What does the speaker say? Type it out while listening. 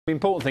The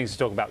important things to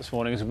talk about this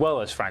morning, as well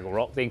as Fraggle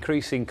Rock, the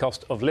increasing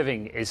cost of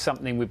living is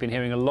something we've been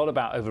hearing a lot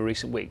about over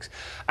recent weeks.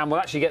 And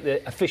we'll actually get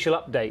the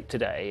official update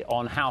today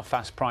on how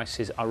fast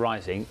prices are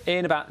rising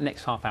in about the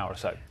next half hour or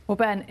so. Well,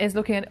 Ben is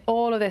looking at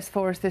all of this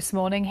for us this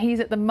morning.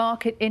 He's at the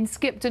market in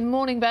Skipton.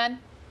 Morning, Ben.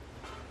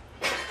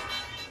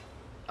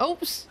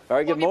 Oops.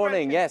 Very good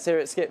morning. Yes, here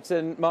at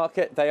Skipton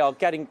Market, they are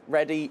getting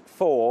ready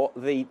for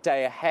the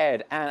day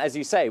ahead. And as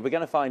you say, we're going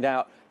to find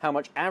out how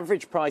much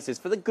average prices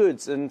for the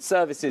goods and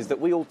services that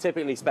we all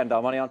typically spend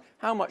our money on,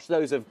 how much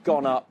those have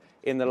gone up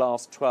in the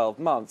last 12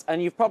 months.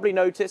 And you've probably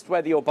noticed,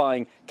 whether you're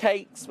buying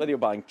cakes, whether you're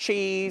buying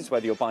cheese,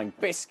 whether you're buying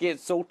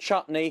biscuits or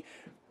chutney,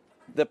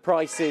 the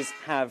prices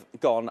have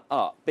gone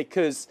up.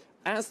 Because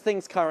as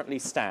things currently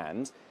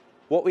stand,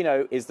 what we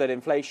know is that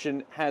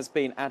inflation has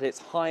been at its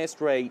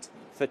highest rate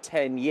for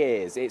 10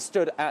 years. It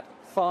stood at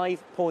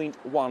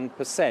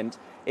 5.1%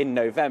 in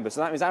November.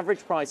 So that means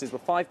average prices were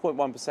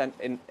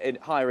 5.1%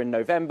 higher in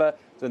November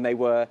than they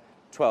were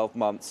 12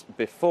 months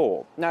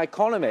before. Now,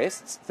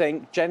 economists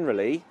think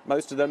generally,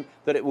 most of them,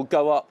 that it will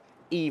go up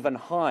even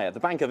higher. The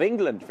Bank of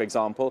England, for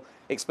example,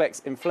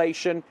 expects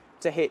inflation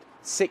to hit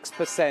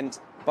 6%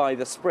 by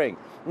the spring.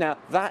 Now,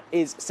 that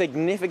is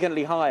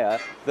significantly higher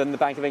than the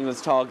Bank of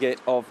England's target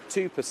of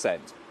 2%.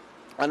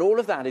 And all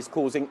of that is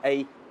causing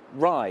a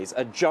rise,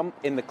 a jump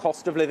in the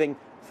cost of living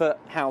for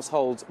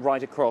households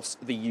right across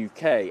the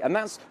UK. And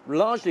that's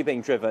largely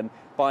being driven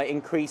by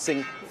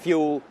increasing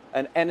fuel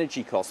and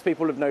energy costs.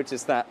 People have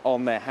noticed that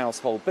on their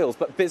household bills,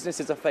 but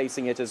businesses are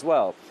facing it as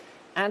well.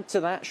 Add to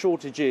that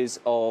shortages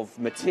of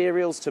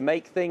materials to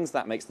make things,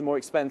 that makes them more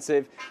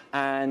expensive,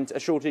 and a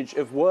shortage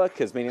of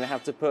workers, meaning they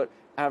have to put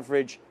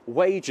average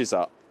wages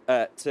up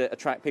to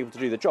attract people to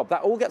do the job.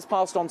 That all gets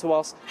passed on to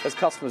us as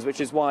customers, which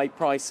is why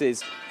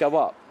prices go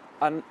up.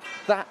 And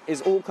that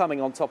is all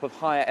coming on top of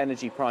higher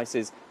energy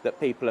prices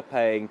that people are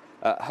paying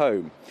at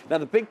home. Now,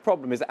 the big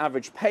problem is that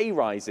average pay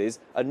rises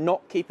are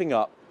not keeping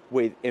up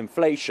with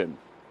inflation.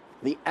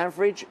 The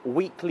average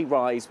weekly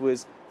rise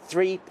was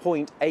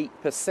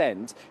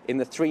 3.8% in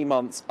the 3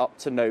 months up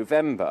to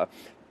November.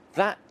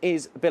 That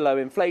is below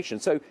inflation.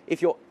 So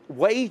if your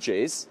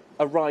wages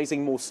are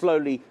rising more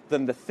slowly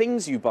than the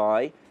things you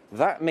buy,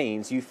 that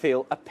means you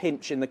feel a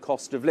pinch in the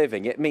cost of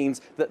living. It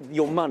means that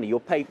your money, your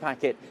pay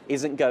packet,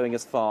 isn't going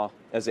as far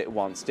as it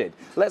once did.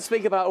 Let's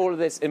speak about all of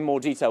this in more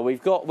detail.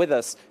 We've got with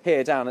us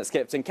here down at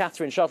Skipton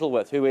Catherine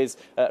Shuttleworth, who is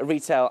a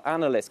retail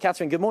analyst.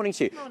 Catherine, good morning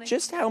to you. Morning.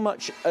 Just how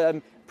much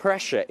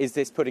pressure is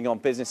this putting on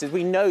businesses?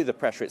 We know the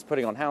pressure it's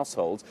putting on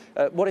households.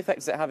 What effect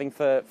is it having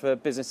for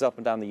businesses up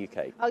and down the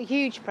UK? Oh,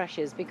 huge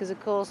pressures, because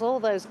of course all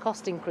those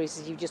cost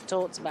increases you just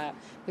talked about,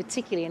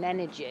 particularly in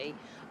energy,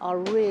 are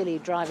really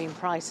driving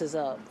prices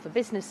up for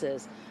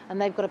businesses,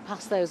 and they've got to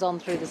pass those on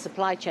through the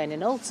supply chain,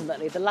 and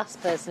ultimately the last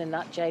person in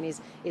that chain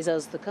is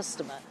us, the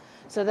customer.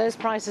 So those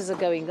prices are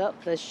going up.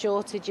 There's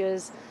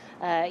shortages.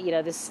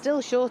 There's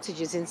still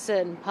shortages in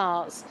certain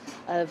parts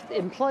of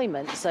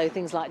employment, so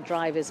things like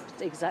drivers,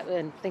 exactly,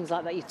 and things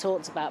like that you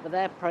talked about, but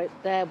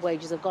their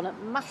wages have gone up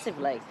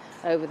massively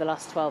over the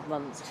last 12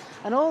 months.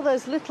 And all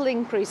those little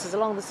increases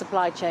along the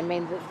supply chain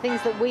mean that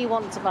things that we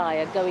want to buy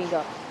are going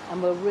up,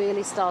 and we're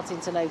really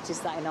starting to notice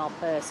that in our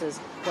purses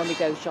when we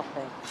go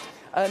shopping.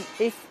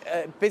 If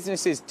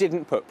businesses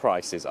didn't put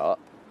prices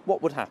up,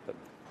 what would happen?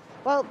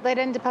 Well, they'd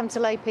end up having to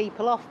lay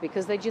people off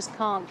because they just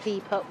can't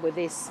keep up with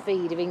this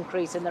speed of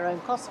increase in their own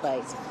cost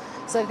base.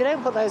 So if they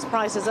don't put those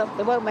prices up,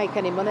 they won't make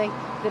any money.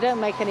 If they don't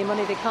make any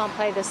money, they can't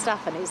pay their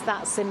staff, and it's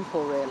that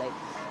simple, really.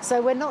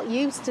 So we're not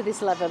used to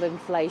this level of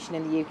inflation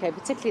in the UK,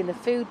 particularly in the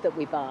food that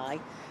we buy.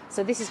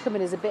 So this is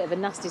coming as a bit of a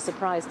nasty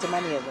surprise to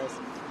many of us.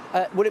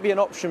 Would it be an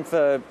option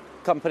for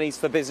companies,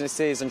 for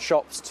businesses and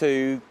shops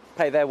to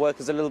pay their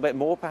workers a little bit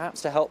more,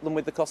 perhaps, to help them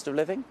with the cost of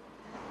living?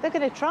 They're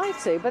going to try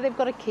to, but they've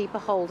got to keep a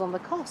hold on the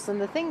costs.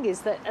 And the thing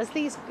is that as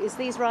these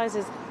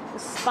rises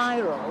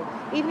spiral,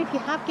 even if you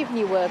have given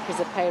your workers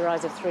a pay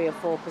rise of 3 or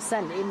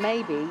 4%, it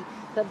may be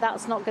that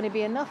that's not going to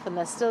be enough, and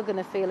they're still going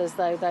to feel as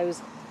though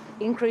those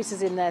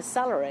increases in their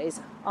salaries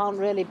aren't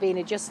really being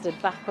adjusted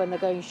back when they're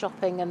going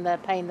shopping and they're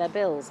paying their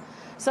bills.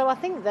 So I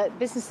think that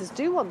businesses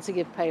do want to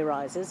give pay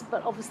rises,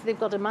 but obviously they've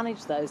got to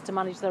manage those to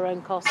manage their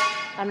own costs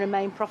and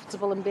remain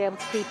profitable and be able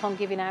to keep on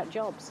giving out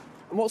jobs.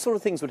 And what sort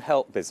of things would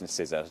help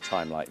businesses at a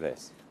time like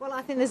this? Well,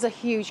 I think there's a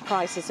huge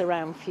crisis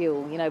around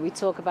fuel. You know, we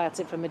talk about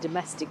it from a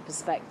domestic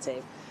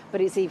perspective,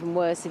 but it's even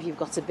worse if you've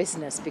got a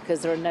business,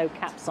 because there are no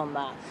caps on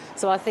that.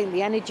 So I think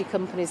the energy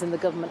companies and the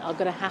government are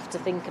going to have to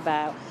think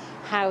about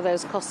how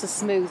those costs are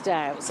smoothed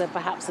out. So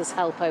perhaps there's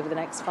help over the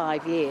next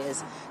 5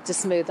 years to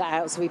smooth that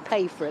out, so we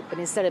pay for it, but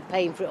instead of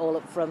paying for it all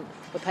up front,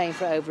 we're paying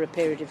for it over a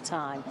period of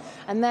time.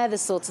 And they're the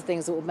sorts of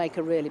things that will make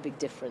a really big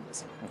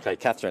difference. OK,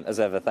 Catherine, as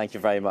ever, thank you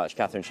very much.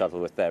 Catherine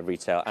Shuttleworth, their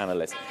retail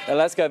analyst. Now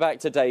let's go back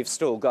to Dave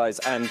Stall, guys,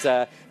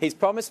 and he's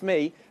promised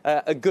me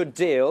a good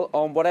deal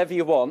on whatever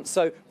you want.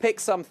 So pick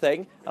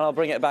something and I'll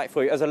bring it back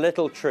for you as a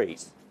little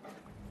treat.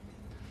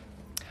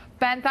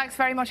 Ben, thanks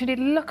very much indeed.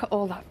 Look at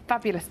all that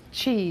fabulous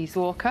cheese,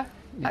 Walker.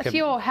 That's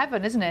your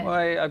heaven, isn't it? Well,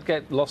 I'd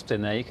get lost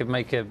in there. You could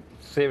make a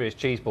serious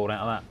cheese board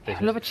out of that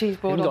business. I love a cheese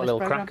board. He's got little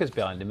programme. crackers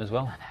behind him as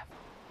well.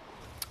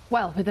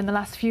 Well, within the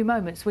last few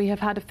moments, we have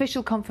had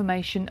official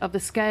confirmation of the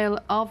scale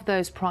of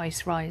those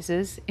price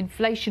rises.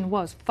 Inflation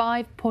was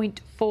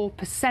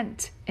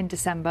 5.4% in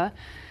December.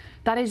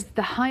 That is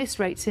the highest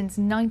rate since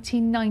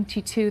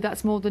 1992.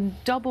 That's more than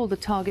double the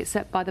target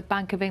set by the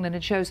Bank of England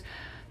and shows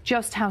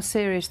just how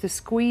serious the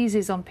squeeze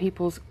is on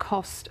people's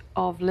cost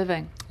of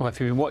living. Well, if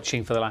you've been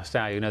watching for the last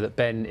hour, you know that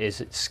Ben is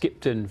at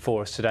Skipton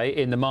for us today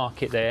in the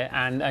market there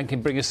and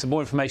can bring us some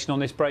more information on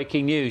this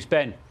breaking news.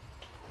 Ben.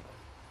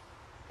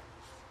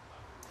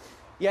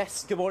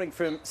 Yes, good morning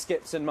from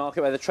Skipton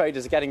Market, where the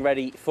traders are getting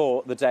ready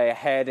for the day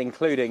ahead,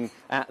 including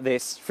at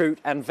this fruit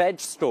and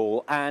veg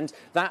stall. And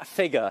that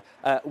figure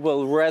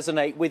will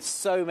resonate with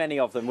so many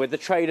of them, with the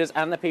traders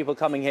and the people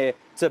coming here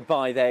to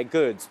buy their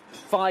goods.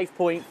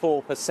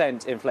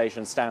 5.4%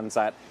 inflation stands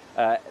at.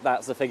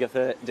 That's the figure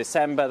for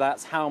December.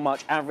 That's how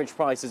much average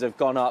prices have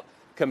gone up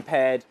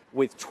compared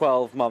with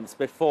 12 months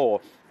before.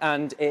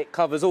 And it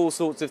covers all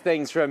sorts of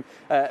things from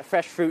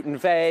fresh fruit and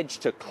veg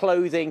to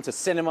clothing to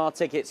cinema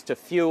tickets to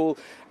fuel.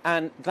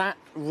 And that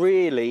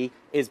really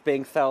is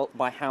being felt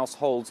by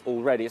households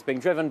already. It's being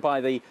driven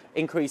by the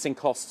increasing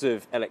costs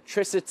of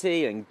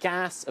electricity and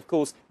gas. Of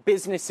course,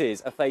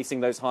 businesses are facing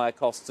those higher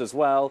costs as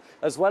well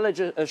as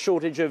a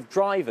shortage of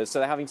drivers. So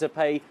they're having to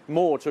pay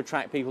more to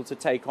attract people to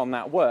take on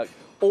that work.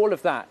 All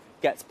of that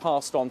gets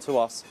passed on to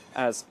us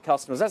as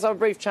customers. Let's have a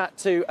brief chat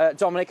to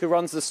Dominic, who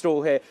runs the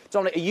stall here.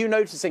 Dominic, are you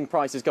noticing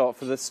prices go up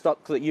for the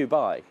stock that you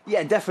buy?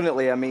 Yeah,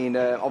 definitely. I mean,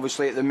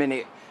 obviously at the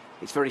minute,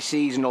 it's very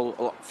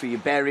seasonal for your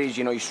berries,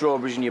 you know, your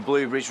strawberries and your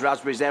blueberries,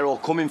 raspberries, they're all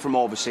coming from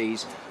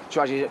overseas.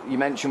 So as you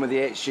mentioned with the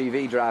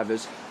HGV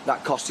drivers,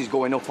 that cost is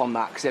going up on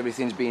that because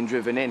everything's being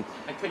driven in.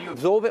 And can you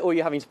absorb it, or are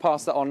you having to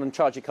pass that on and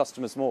charge your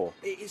customers more?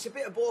 It's a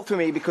bit of both for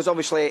me because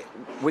obviously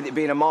with it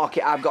being a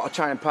market, I've got to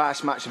try and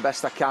price match the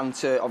best I can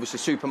to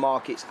obviously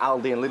supermarkets,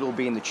 Aldi and Lidl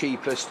being the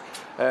cheapest.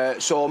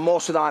 So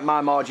most of that,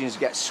 my margins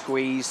get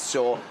squeezed.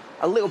 So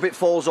a little bit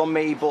falls on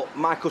me, but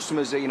my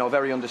customers are, you know,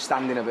 very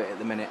understanding of it at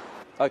the minute.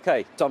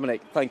 OK,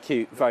 Dominic, thank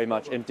you very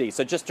much indeed.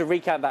 So just to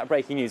recap that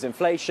breaking news,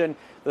 inflation,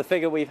 the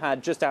figure we've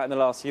had just out in the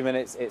last few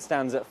minutes, it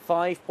stands at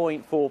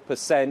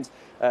 5.4%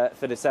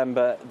 for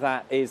December.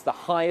 That is the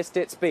highest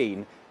it's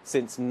been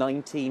since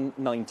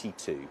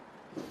 1992.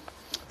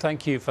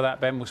 Thank you for that,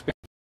 Ben. We'll speak.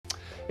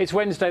 It's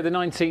Wednesday, the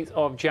 19th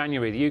of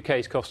January. The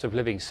UK's cost of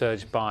living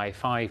surged by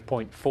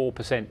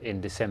 5.4%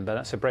 in December.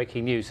 That's a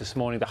breaking news this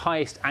morning, the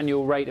highest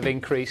annual rate of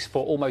increase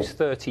for almost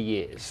 30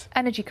 years.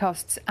 Energy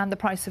costs and the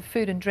price of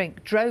food and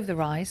drink drove the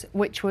rise,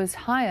 which was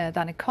higher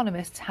than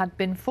economists had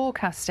been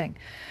forecasting.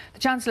 The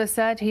Chancellor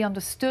said he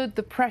understood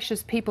the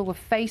pressures people were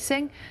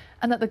facing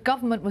and that the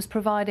government was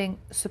providing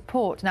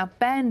support. Now,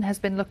 Ben has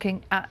been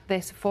looking at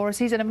this for us.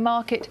 He's in a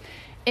market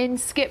in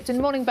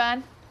Skipton. Morning,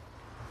 Ben.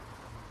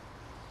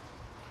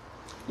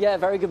 Yeah,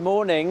 very good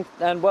morning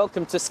and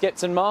welcome to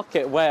Skipton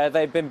Market, where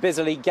they've been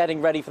busily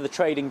getting ready for the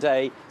trading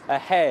day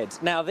ahead.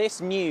 Now,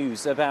 this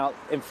news about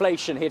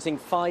inflation hitting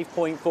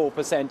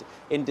 5.4%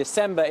 in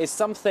December is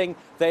something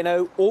they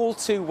know all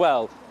too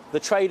well, the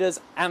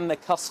traders and the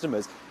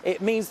customers.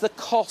 It means the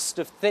cost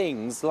of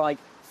things like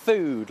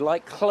food,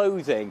 like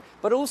clothing,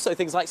 but also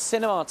things like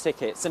cinema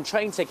tickets and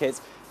train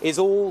tickets is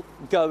all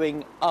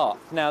going up.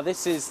 Now,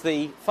 this is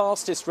the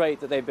fastest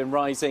rate that they've been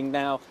rising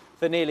now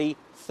for nearly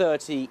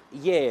 30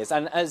 years.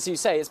 And as you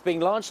say, it's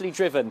being largely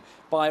driven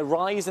by a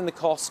rise in the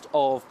cost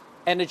of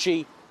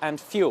energy and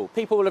fuel.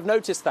 People will have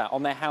noticed that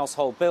on their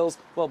household bills.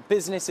 Well,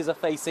 businesses are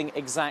facing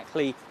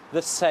exactly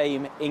the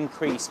same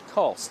increased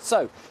costs.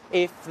 So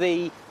if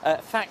the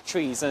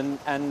factories and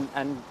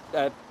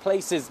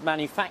places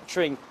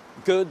manufacturing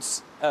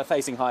goods are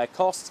facing higher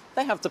costs,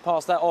 they have to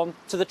pass that on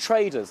to the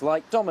traders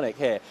like Dominic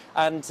here.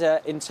 And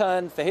in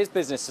turn, for his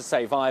business to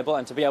stay viable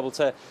and to be able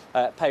to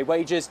pay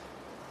wages,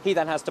 he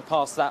then has to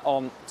pass that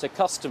on to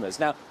customers.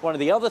 Now, one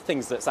of the other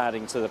things that's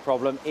adding to the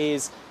problem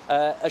is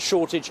a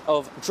shortage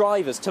of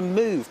drivers to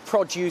move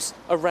produce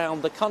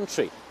around the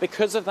country.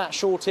 Because of that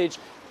shortage,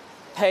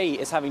 pay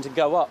is having to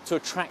go up to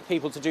attract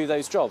people to do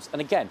those jobs. And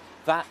again,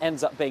 that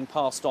ends up being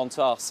passed on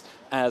to us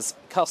as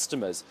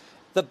customers.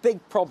 The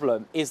big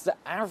problem is that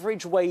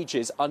average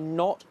wages are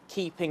not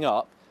keeping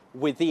up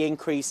with the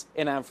increase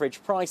in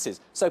average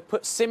prices. So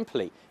put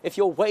simply, if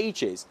your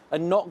wages are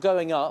not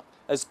going up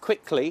as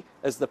quickly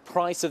as the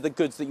price of the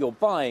goods that you're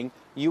buying,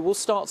 you will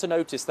start to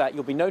notice that.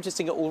 You'll be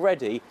noticing it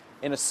already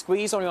in a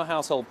squeeze on your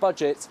household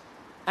budget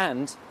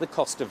and the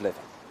cost of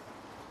living.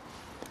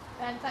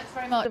 Ben, thanks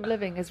very much. Cost of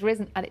living has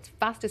risen at its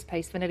fastest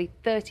pace for nearly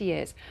 30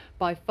 years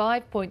by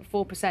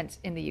 5.4%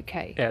 in the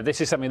UK. Yeah, this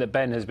is something that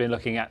Ben has been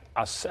looking at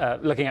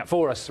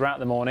for us throughout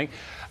the morning.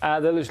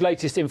 Those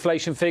latest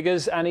inflation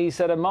figures, and he's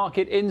at a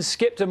market in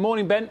Skipton.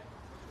 Morning, Ben.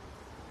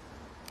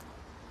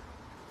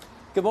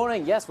 Good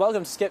morning. Yes,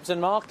 welcome to Skipton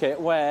Market,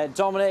 where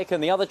Dominic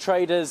and the other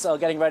traders are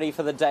getting ready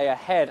for the day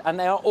ahead, and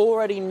they are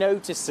already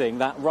noticing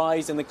that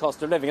rise in the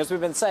cost of living. As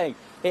we've been saying,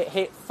 it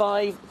hit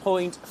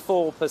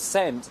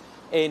 5.4%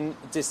 in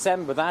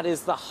December. That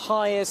is the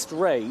highest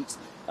rate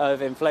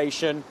of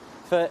inflation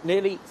for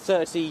nearly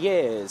 30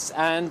 years.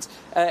 And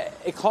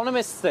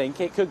economists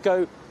think it could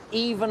go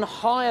even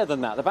higher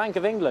than that. The Bank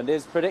of England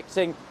is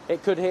predicting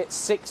it could hit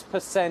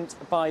 6%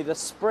 by the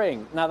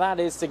spring. Now, that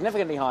is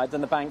significantly higher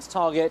than the bank's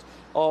target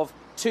of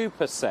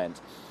 2%.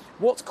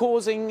 What's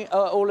causing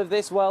all of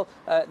this? Well,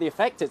 the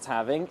effect it's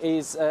having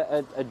is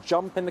a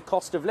jump in the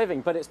cost of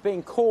living, but it's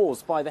being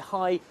caused by the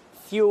high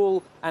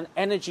fuel and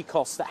energy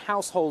costs that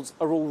households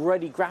are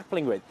already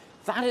grappling with.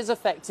 That is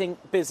affecting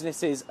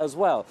businesses as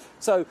well.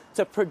 So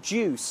to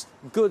produce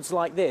goods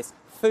like this,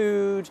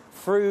 food,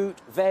 fruit,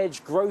 veg,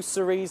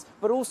 groceries,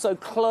 but also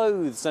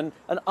clothes and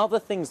other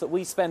things that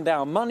we spend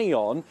our money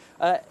on,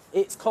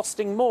 it's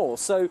costing more.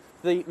 So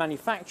the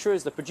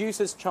manufacturers, the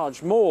producers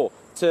charge more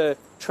to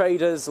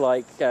traders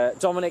like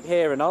Dominic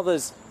here and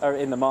others are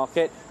in the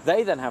market.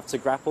 They then have to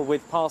grapple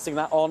with passing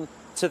that on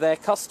to their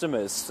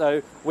customers.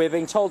 So we're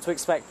being told to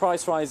expect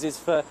price rises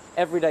for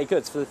everyday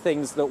goods, for the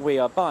things that we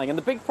are buying. And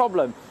the big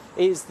problem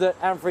is that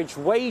average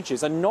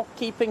wages are not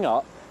keeping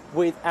up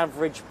with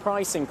average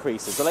price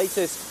increases. The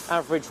latest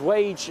average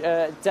wage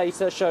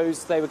data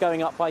shows they were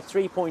going up by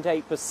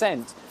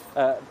 3.8%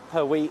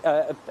 per week.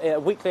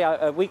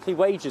 Weekly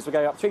wages were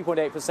going up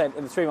 3.8%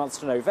 in the 3 months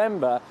to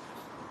November,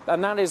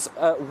 and that is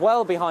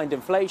well behind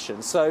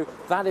inflation. So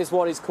that is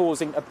what is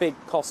causing a big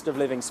cost of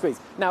living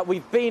squeeze. Now,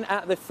 we've been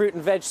at the fruit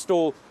and veg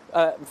stall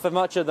for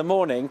much of the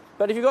morning,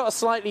 but if you've got a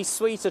slightly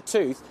sweeter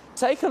tooth,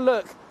 take a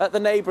look at the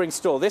neighbouring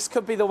stall. This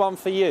could be the one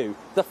for you.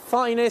 The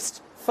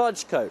Finest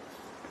Fudge Co.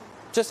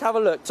 Just have a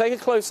look, take a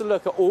closer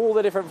look at all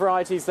the different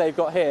varieties they've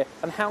got here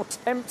and how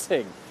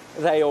tempting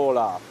they all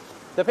are.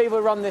 The people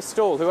who run this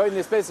stall, who own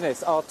this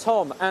business, are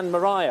Tom and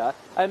Mariah.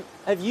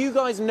 Have you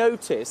guys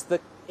noticed the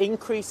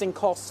increase in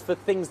costs for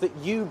things that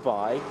you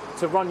buy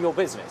to run your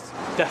business?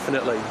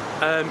 Definitely.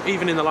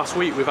 Even in the last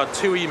week, we've had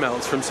 2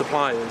 emails from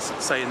suppliers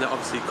saying that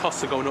obviously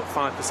costs are going up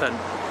 5%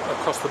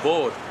 across the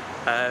board,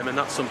 and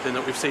that's something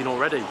that we've seen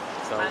already.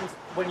 So. And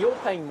when you're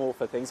paying more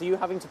for things, are you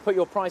having to put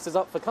your prices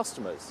up for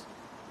customers?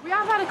 We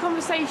have had a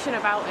conversation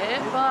about it,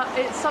 but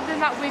it's something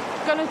that we're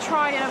going to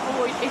try and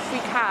avoid if we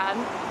can,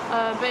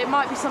 but it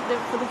might be something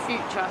for the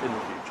future. In the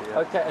future, yeah.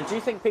 OK, and do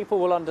you think people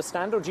will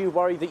understand, or do you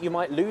worry that you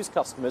might lose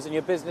customers and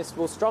your business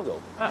will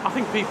struggle? I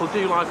think people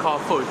do like our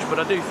fudge, but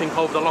I do think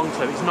over the long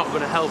term it's not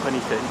going to help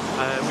anything.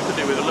 We could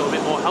do with a little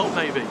bit more help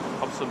maybe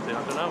of something,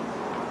 I don't know.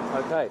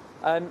 OK,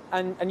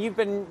 and you've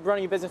been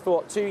running your business for,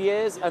 what, 2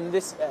 years? And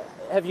this,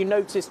 have you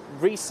noticed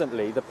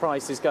recently the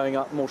price is going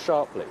up more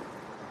sharply?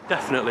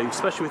 Definitely,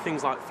 especially with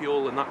things like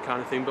fuel and that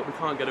kind of thing, but we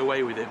can't get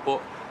away with it.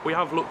 But we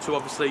have looked to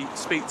obviously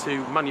speak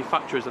to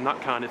manufacturers and that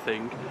kind of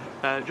thing,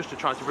 just to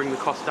try to bring the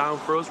cost down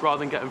for us rather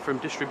than get them from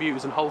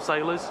distributors and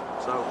wholesalers.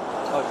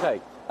 So.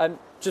 OK,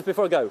 just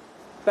before I go,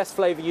 best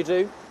flavour you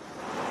do?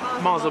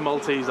 Mars and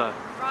Malteser.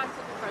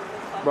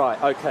 Right,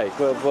 OK,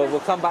 we'll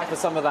come back to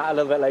some of that a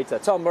little bit later.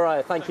 Tom,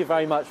 Mariah, thank you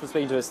very much for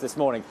speaking to us this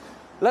morning.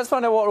 Let's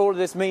find out what all of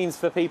this means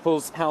for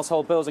people's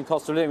household bills and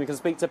cost of living. We can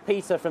speak to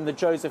Peter from the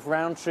Joseph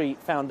Rowntree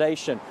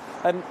Foundation.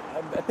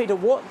 Peter,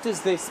 what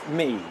does this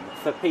mean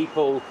for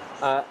people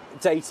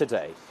day to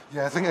day?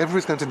 Yeah, I think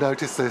everybody's going to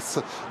notice this.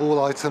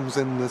 All items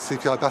in the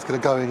CPI basket are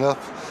going up,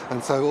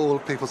 and so all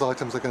people's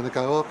items are going to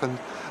go up. And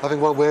I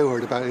think what we're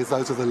worried about is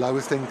those are the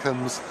lowest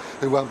incomes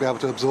who won't be able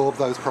to absorb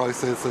those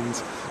prices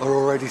and are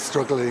already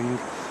struggling.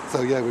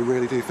 So yeah, we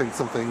really do think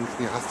something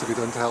has to be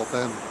done to help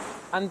them.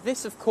 And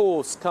this, of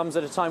course, comes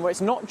at a time where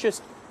it's not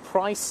just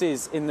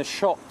prices in the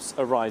shops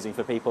are rising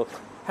for people.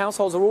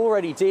 Households are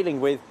already dealing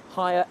with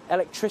higher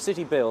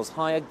electricity bills,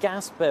 higher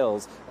gas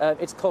bills.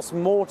 It costs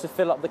more to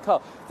fill up the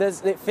car.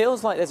 It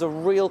feels like there's a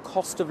real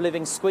cost of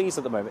living squeeze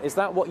at the moment. Is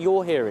that what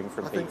you're hearing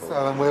from people? I think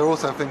so, and we're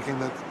also thinking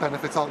that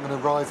benefits aren't going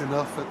to rise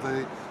enough at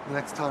the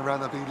next time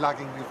round. They'll be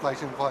lagging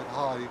inflation quite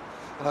high.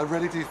 And I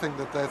really do think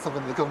that there's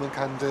something the government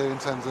can do in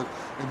terms of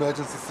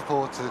emergency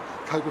support to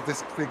cope with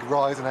this big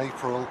rise in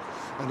April,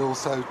 and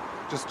also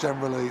just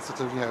generally sort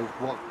of,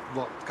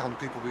 what can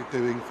people be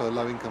doing for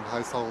low-income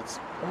households.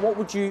 And what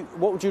would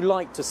you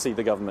like to see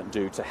the government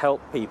do to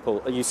help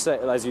people,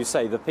 as you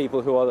say, the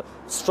people who are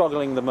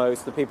struggling the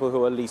most, the people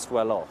who are least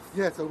well off?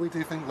 Yeah, so we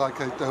do think like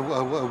a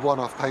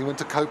one-off payment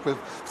to cope with,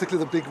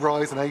 particularly the big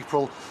rise in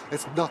April.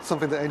 It's not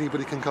something that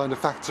anybody can kind of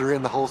factor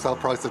in, the wholesale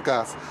price of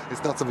gas.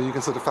 It's not something you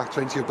can sort of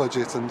factor into your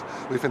budget, and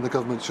we think the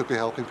government should be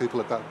helping people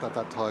at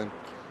that time.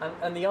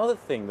 And the other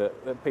thing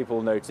that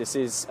people notice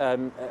is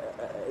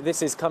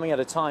this is coming at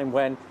a time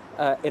when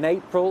in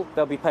April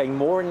they'll be paying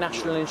more in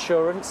national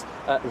insurance.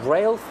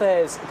 Rail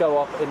fares go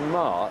up in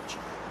March.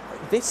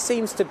 This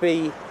seems to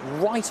be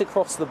right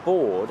across the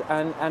board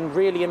and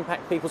really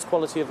impact people's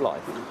quality of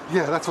life.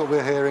 Yeah, that's what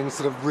we're hearing,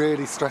 sort of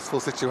really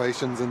stressful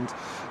situations, and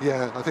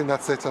yeah, I think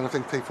that's it. And I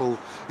think people,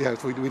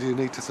 we do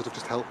need to sort of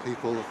just help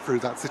people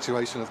through that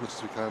situation as much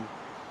as we can.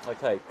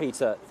 OK,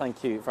 Peter,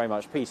 thank you very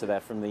much. Peter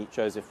there from the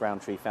Joseph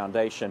Rowntree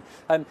Foundation.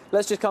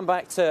 Let's just come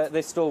back to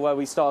this stall where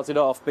we started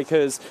off,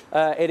 because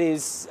it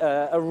is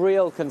a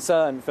real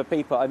concern for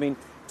people. I mean,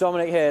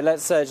 Dominic here.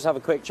 Let's just have a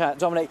quick chat.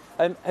 Dominic,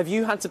 have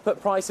you had to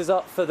put prices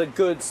up for the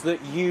goods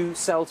that you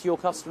sell to your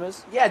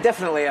customers? Yeah,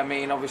 definitely. I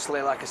mean,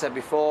 obviously, like I said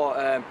before,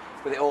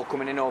 with it all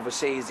coming in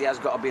overseas, there has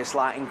got to be a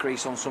slight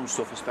increase on some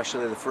stuff,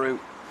 especially the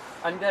fruit.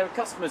 And there are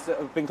customers that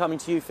have been coming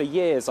to you for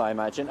years, I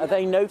imagine. Are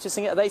they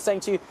noticing it? Are they saying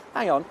to you,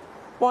 hang on,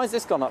 why has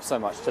this gone up so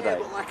much today?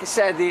 Yeah, but like I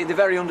said, they're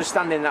very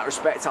understanding in that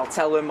respect. I'll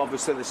tell them,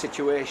 obviously, the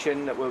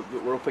situation that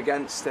we're up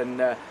against, and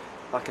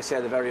like I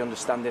said, they're very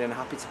understanding and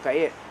happy to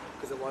pay it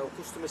because they're loyal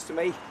customers to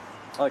me.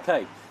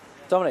 OK.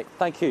 Dominic,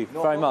 thank you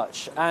very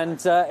much. And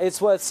it's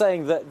worth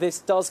saying that this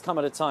does come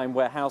at a time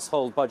where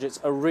household budgets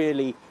are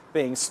really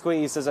being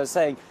squeezed. As I was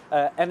saying,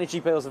 energy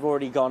bills have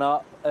already gone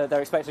up. They're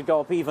expected to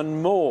go up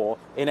even more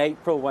in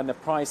April when the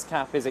price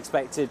cap is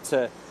expected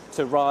to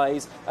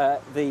rise.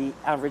 The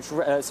average,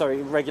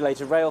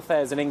 regulated rail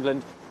fares in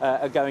England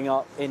are going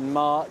up in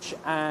March,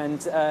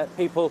 and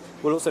people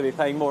will also be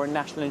paying more in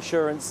national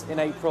insurance in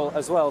April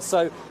as well.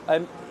 So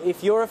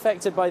if you're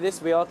affected by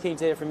this, we are keen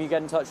to hear from you.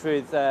 Get in touch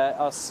with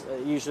us,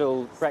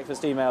 usual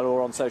breakfast email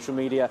or on social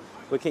media.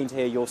 We're keen to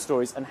hear your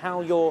stories and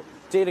how you're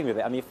dealing with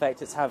it and the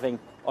effect it's having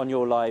on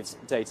your lives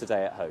day to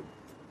day at home.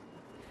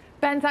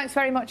 Ben, thanks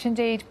very much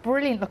indeed.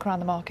 Brilliant look around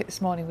the market this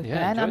morning with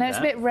Ben. I know it's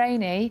a bit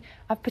rainy.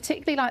 I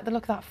particularly like the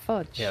look of that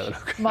fudge. Yeah, the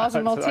look. Mars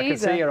and Malteser. I can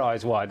see your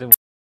eyes wide.